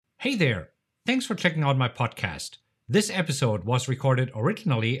Hey there! Thanks for checking out my podcast. This episode was recorded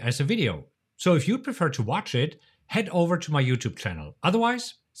originally as a video, so if you'd prefer to watch it, head over to my YouTube channel.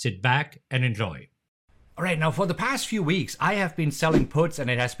 Otherwise, sit back and enjoy. Alright, now for the past few weeks, I have been selling puts and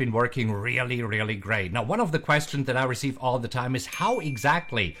it has been working really great. Now, one of the questions that I receive all the time is how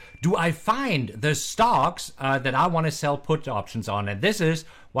exactly do I find the stocks that I want to sell put options on? And this is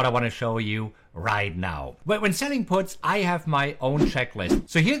what I want to show you right now. But when selling puts, I have my own checklist.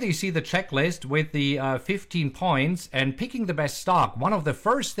 So here you see the checklist with the 15 points and picking the best stock. One of the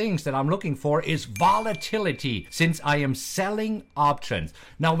first things that I'm looking for is volatility, since I am selling options.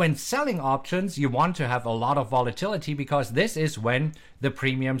 Now, when selling options, you want to have a lot of volatility because this is when the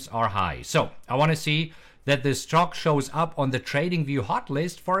premiums are high. So I want to see that the stock shows up on the TradingView hot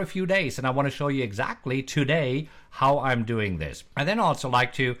list for a few days, and I want to show you exactly today how I'm doing this. I then also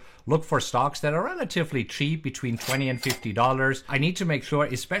like to look for stocks that are relatively cheap, between $20 and $50. I need to make sure,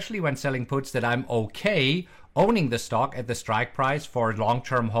 especially when selling puts, that I'm okay owning the stock at the strike price for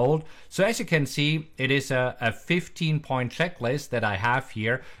long-term hold. So as you can see, it is a 15-point checklist that I have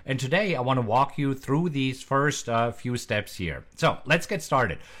here. And today I want to walk you through these first few steps here. So let's get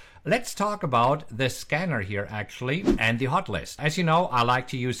started. Let's talk about the scanner here actually and the hot list. As you know, I like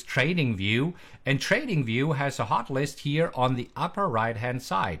to use TradingView, and TradingView has a hot list here on the upper right hand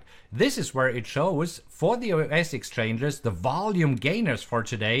side. This is where it shows for the US exchanges the volume gainers for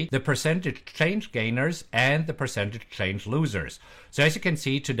today, the percentage change gainers, and the percentage change losers. So as you can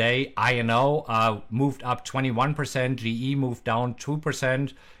see today, INO moved up 21%, GE moved down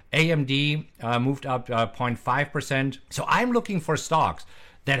 2%, AMD moved up 0.5%. So I'm looking for stocks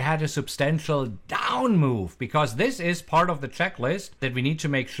that had a substantial down move, because this is part of the checklist that we need to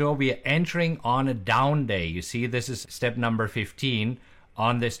make sure we are entering on a down day. You see, this is step number 15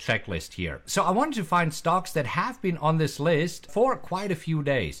 on this checklist here. So I wanted to find stocks that have been on this list for quite a few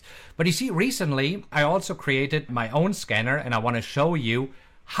days. But you see, recently I also created my own scanner, and I want to show you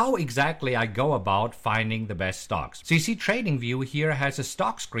how exactly I go about finding the best stocks. So you see, TradingView here has a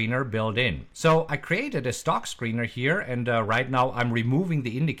stock screener built in. So I created a stock screener here, and right now I'm removing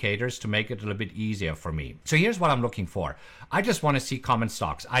the indicators to make it a little bit easier for me. So here's what I'm looking for. I just want to see common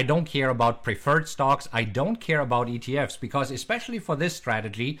stocks. I don't care about preferred stocks. I don't care about ETFs, because especially for this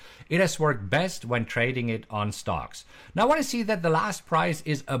strategy, it has worked best when trading it on stocks. Now I want to see that the last price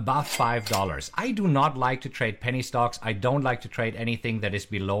is above $5. I do not like to trade penny stocks. I don't like to trade anything that is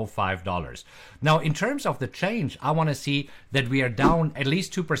below $5. Now, in terms of the change, I want to see that we are down at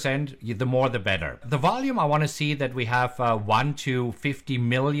least 2%. The more, the better. The volume, I want to see that we have 1 to 50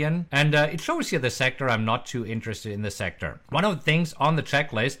 million. And it shows here the sector. I'm not too interested in the sector. One of the things on the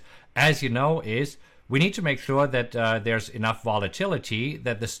checklist, as you know, is we need to make sure that there's enough volatility,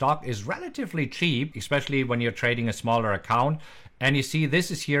 that the stock is relatively cheap, especially when you're trading a smaller account. And you see,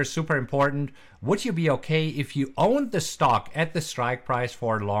 this is here super important. Would you be okay if you owned the stock at the strike price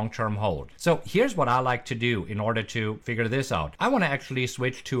for long-term hold? So here's what I like to do in order to figure this out. I want to actually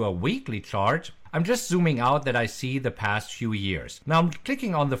switch to a weekly chart. I'm just zooming out that I see the past few years. Now I'm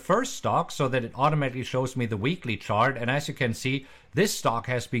clicking on the first stock so that it automatically shows me the weekly chart. And as you can see, this stock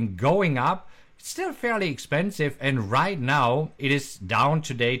has been going up. It's still fairly expensive, and right now it is down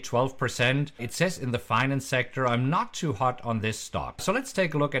today 12%. It says in the finance sector, I'm not too hot on this stock. So let's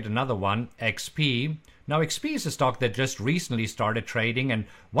take a look at another one, XP. Now XP is a stock that just recently started trading, and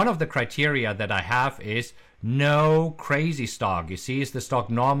one of the criteria that I have is no crazy stock. You see, is the stock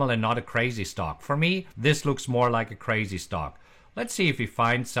normal and not a crazy stock? For me, this looks more like a crazy stock. Let's see if we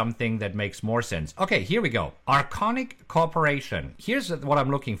find something that makes more sense. Okay, here we go. Arconic Corporation. Here's what I'm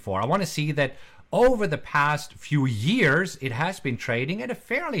looking for. I want to see that over the past few years, it has been trading at a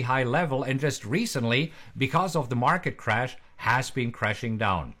fairly high level, and just recently, because of the market crash, has been crashing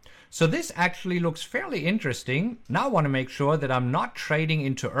down. So this actually looks fairly interesting. Now I want to make sure that I'm not trading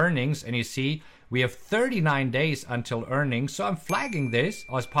into earnings, and you see, we have 39 days until earnings, so I'm flagging this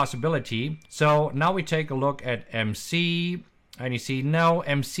as possibility. So now we take a look at MC. And you see, no,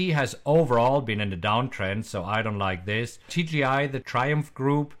 MC has overall been in a downtrend, so I don't like this. TGI, the Triumph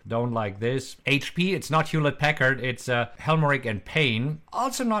Group, don't like this. HP, it's not Hewlett Packard, it's Helmerich and Payne.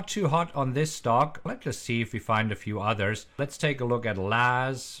 Also not too hot on this stock. Let's just see if we find a few others. Let's take a look at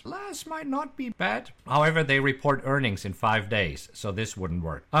LAS. LAS might not be bad. However, they report earnings in 5 days, so this wouldn't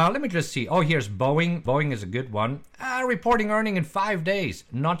work. Let me just see. Oh, here's Boeing. Boeing is a good one. Reporting earning in 5 days.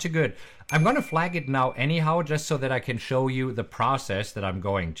 Not too good. I'm going to flag it now anyhow, just so that I can show you the process that I'm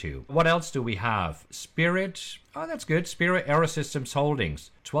going to. What else do we have? Spirit. Oh, that's good. Spirit Aerosystems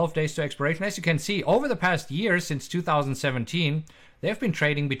Holdings. 12 days to expiration. As you can see, over the past year, since 2017, they've been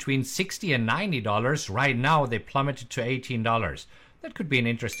trading between $60 and $90. Right now, they plummeted to $18. That could be an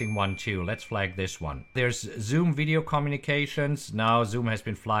interesting one too. Let's flag this one. There's Zoom video communications. Now Zoom has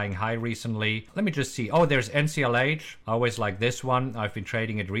been flying high recently. Let me just see. Oh, there's NCLH. I always like this one. I've been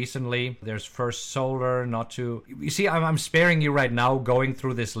trading it recently. There's First Solar, not to... You see, I'm sparing you right now going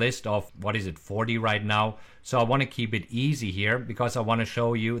through this list of, what is it, 40 right now. So I want to keep it easy here because I want to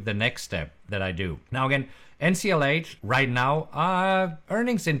show you the next step that I do. Now again, NCLH right now,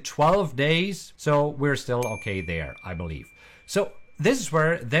 earnings in 12 days. So we're still okay there, I believe. So this is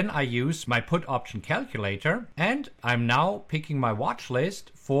where then I use my put option calculator, and I'm now picking my watch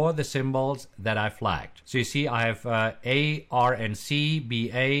list for the symbols that I flagged. So you see I have A, R, and C,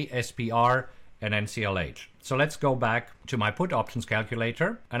 BA, SPR, and NCLH. So let's go back to my put options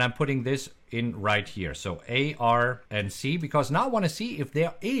calculator, and I'm putting this in right here. So A, R, and C, because now I want to see if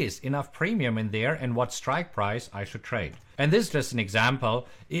there is enough premium in there and what strike price I should trade. And this is just an example.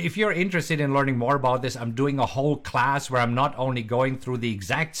 If you're interested in learning more about this, I'm doing a whole class where I'm not only going through the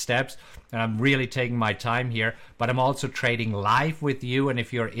exact steps, and I'm really taking my time here, but I'm also trading live with you. And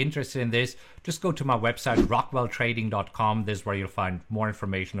if you're interested in this, just go to my website, rockwelltrading.com. This is where you'll find more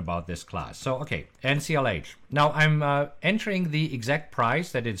information about this class. So, okay, NCLH. Now I'm entering the exact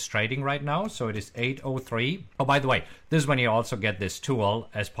price that it's trading right now. So it is 803. Oh, by the way, this is when you also get this tool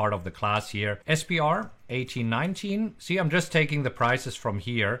as part of the class here. SPR 1819. See, I'm just taking the prices from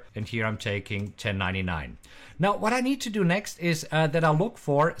here, and here I'm taking 1099. Now, what I need to do next is that I'll look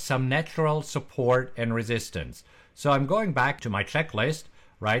for some natural support and resistance. So I'm going back to my checklist,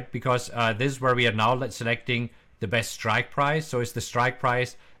 right? Because this is where we are now selecting the best strike price. So is the strike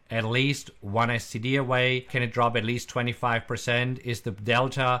price at least one SCD away? Can it drop at least 25%? Is the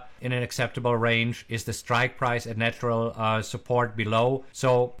delta in an acceptable range? Is the strike price at natural support below?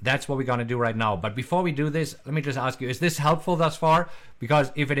 So that's what we're going to do right now. But before we do this, let me just ask you, is this helpful thus far?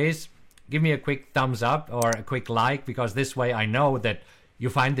 Because if it is, give me a quick thumbs up or a quick like, because this way I know that you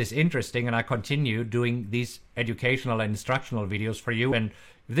find this interesting and I continue doing these educational and instructional videos for you. And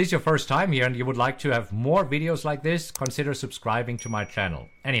if this is your first time here and you would like to have more videos like this, consider subscribing to my channel.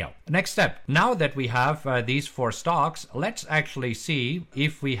 Anyhow, next step. Now that we have these 4 stocks, let's actually see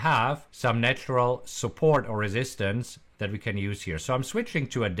if we have some natural support or resistance that we can use here. So I'm switching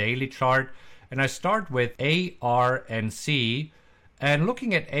to a daily chart, and I start with A, R, and C. And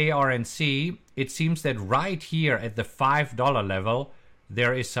looking at A, R, and C, it seems that right here at the $5 level,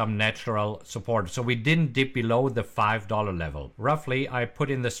 there is some natural support. So we didn't dip below the $5 level. Roughly, I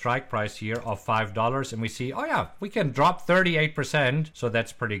put in the strike price here of $5, and we see, oh yeah, we can drop 38%. So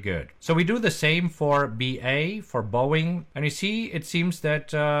that's pretty good. So we do the same for BA, for Boeing. And you see, it seems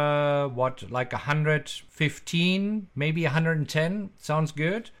that, like 115, maybe 110 sounds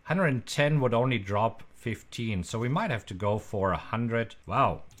good. 110 would only drop 15. So we might have to go for 100.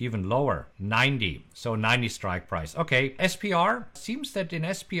 Wow, even lower, 90. So 90 strike price. Okay, SPR, seems that in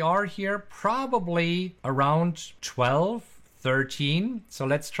SPR here, probably around 12, 13. So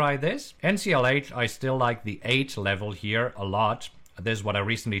let's try this. NCLH, I still like the 8 level here a lot. This is what I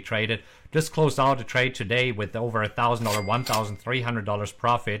recently traded. Just closed out a trade today with over $1,000, $1,300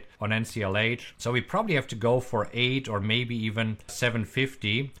 profit on NCLH. So we probably have to go for 8 or maybe even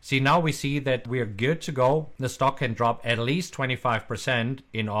 750. See, now we see that we are good to go. The stock can drop at least 25%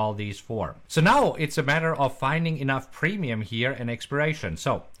 in all these 4. So now it's a matter of finding enough premium here and expiration.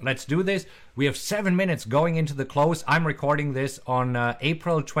 So let's do this. We have 7 minutes going into the close. I'm recording this on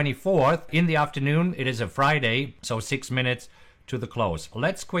April 24th in the afternoon. It is a Friday, so 6 minutes to the close.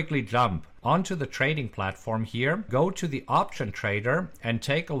 Let's quickly jump onto the trading platform here, go to the option trader and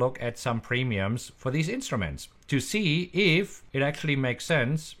take a look at some premiums for these instruments to see if it actually makes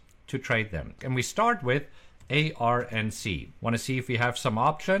sense to trade them. And we start with A, R, and C. Want to see if we have some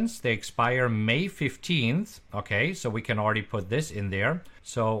options. They expire May 15th. Okay, so we can already put this in there.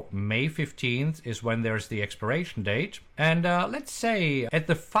 So May 15th is when there's the expiration date. And let's say at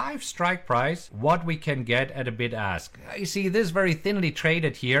the 5 strike price, what we can get at a bid ask. You see, this is very thinly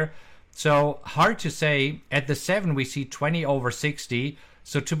traded here. So hard to say. At the 7, we see 20 over 60.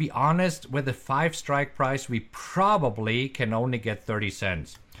 So to be honest, with the 5 strike price, we probably can only get 30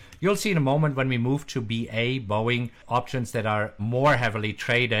 cents. You'll see in a moment when we move to BA, Boeing, options that are more heavily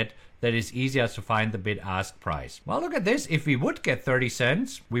traded, that is easier to find the bid-ask price. Well, look at this. If we would get 30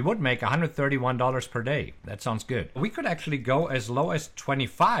 cents, we would make $131 per day. That sounds good. We could actually go as low as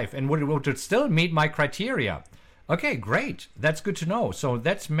 25 and would still meet my criteria. Okay, great. That's good to know. So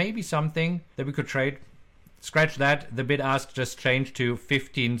that's maybe something that we could trade. Scratch that, the bid ask just changed to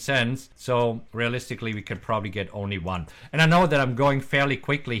 15 cents. So realistically, we could probably get only 1. And I know that I'm going fairly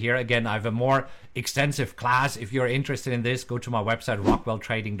quickly here. Again, I have a more extensive class. If you're interested in this, go to my website,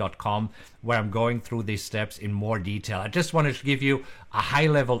 rockwelltrading.com, where I'm going through these steps in more detail. I just wanted to give you a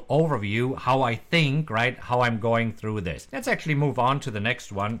high-level overview, how I think, right, how I'm going through this. Let's actually move on to the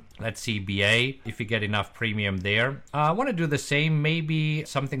next one. Let's see BA, if you get enough premium there. I want to do the same, maybe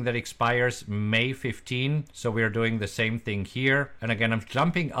something that expires May 15. So we're doing the same thing here. And again, I'm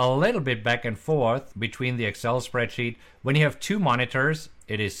jumping a little bit back and forth between the Excel spreadsheet. When you have two monitors,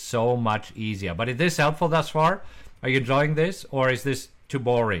 it is so much easier. But is this helpful thus far? Are you enjoying this, or is this too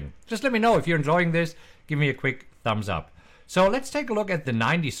boring? Just let me know if you're enjoying this. Give me a quick thumbs up. So let's take a look at the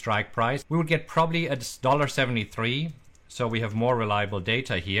 90 strike price. We would get probably a $1.73. So we have more reliable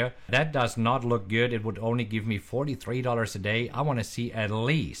data here. That does not look good. It would only give me $43 a day. I want to see at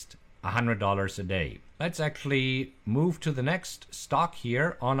least $100 a day. Let's actually move to the next stock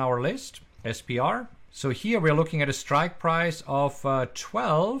here on our list, SPR. So here we're looking at a strike price of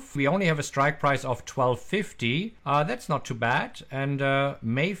 12. We only have a strike price of $12.50. That's not too bad. And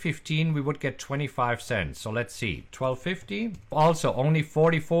May 15, we would get 25 cents. So let's see, $12.50. Also only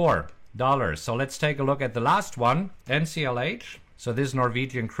 $44. So let's take a look at the last one, NCLH. So this is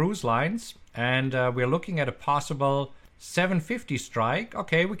Norwegian Cruise Lines. And we're looking at a possible 750 strike.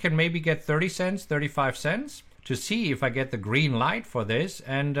 Okay, we can maybe get 30 cents, 35 cents to see if I get the green light for this.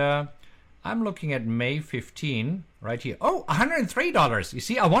 And I'm looking at May 15 right here. Oh, $103. You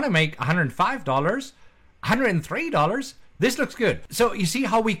see, I want to make $105. $103. This looks good. So you see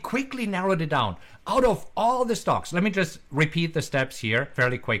how we quickly narrowed it down. Out of all the stocks, let me just repeat the steps here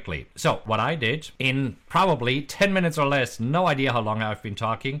fairly quickly. So what I did in probably 10 minutes or less, no idea how long I've been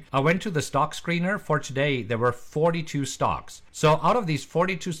talking, I went to the stock screener. For today, there were 42 stocks. So out of these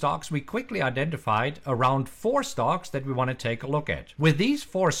 42 stocks, we quickly identified around 4 stocks that we want to take a look at. With these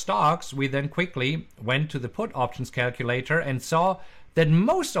 4 stocks, we then quickly went to the put options calculator and saw that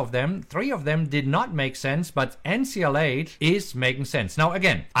most of them, 3 of them, did not make sense, but NCLH is making sense. Now,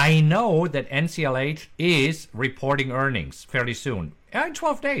 again, I know that NCLH is reporting earnings fairly soon. In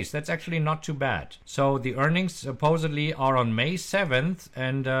 12 days, that's actually not too bad. So the earnings supposedly are on May 7th,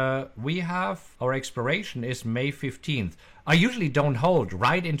 and we have, our expiration is May 15th. I usually don't hold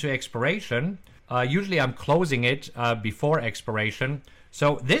right into expiration. Usually I'm closing it before expiration.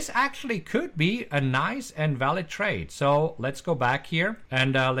 So this actually could be a nice and valid trade. So let's go back here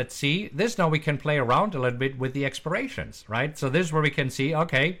and let's see. This now we can play around a little bit with the expirations, right? So this is where we can see,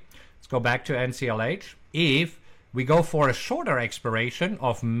 okay, let's go back to NCLH. If we go for a shorter expiration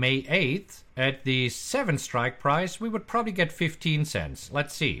of May 8th at the 7 strike price, we would probably get 15 cents.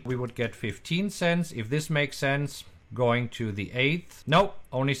 Let's see. We would get 15 cents if this makes sense. Going to the 8th. Nope,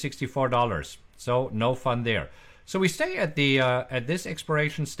 only $64. So no fun there. So we stay at the at this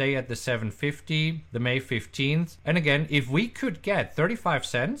expiration, stay at the 750, the May 15th. And again, if we could get 35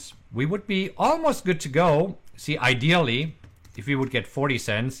 cents, we would be almost good to go. See, ideally, if we would get 40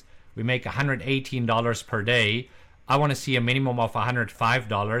 cents, we make $118 per day. I want to see a minimum of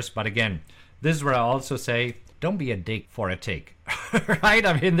 $105. But again, this is where I also say, don't be a dick for a tick, right?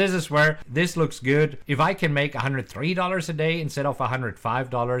 I mean, this is where this looks good. If I can make $103 a day instead of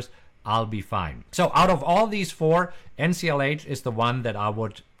 $105, I'll be fine. So out of all these 4, NCLH is the one that I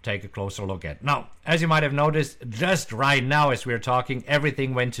would take a closer look at. Now, as you might have noticed, just right now as we're talking,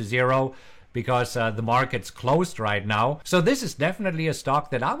 everything went to zero because the market's closed right now. So this is definitely a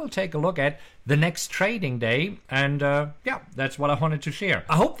stock that I will take a look at the next trading day. And yeah, that's what I wanted to share.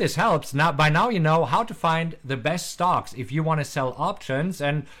 I hope this helps. Now, by now you know how to find the best stocks if you want to sell options.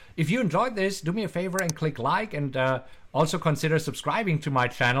 And if you enjoyed this, do me a favor and click like, and also consider subscribing to my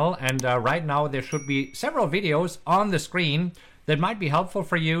channel. And right now there should be several videos on the screen that might be helpful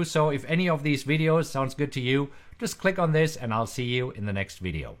for you. So if any of these videos sounds good to you, just click on this and I'll see you in the next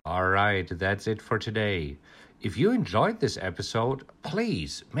video. All right, that's it for today. If you enjoyed this episode,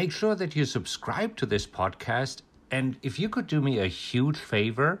 please make sure that you subscribe to this podcast. And if you could do me a huge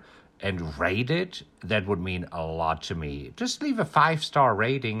favor and rate it, that would mean a lot to me. Just leave a 5-star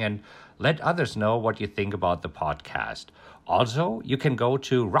rating and let others know what you think about the podcast. Also, you can go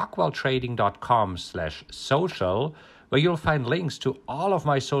to rockwelltrading.com/social, where you'll find links to all of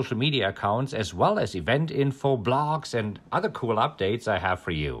my social media accounts, as well as event info, blogs, and other cool updates I have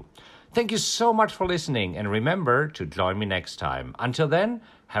for you. Thank you so much for listening, and remember to join me next time. Until then,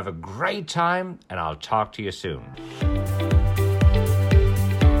 have a great time, and I'll talk to you soon.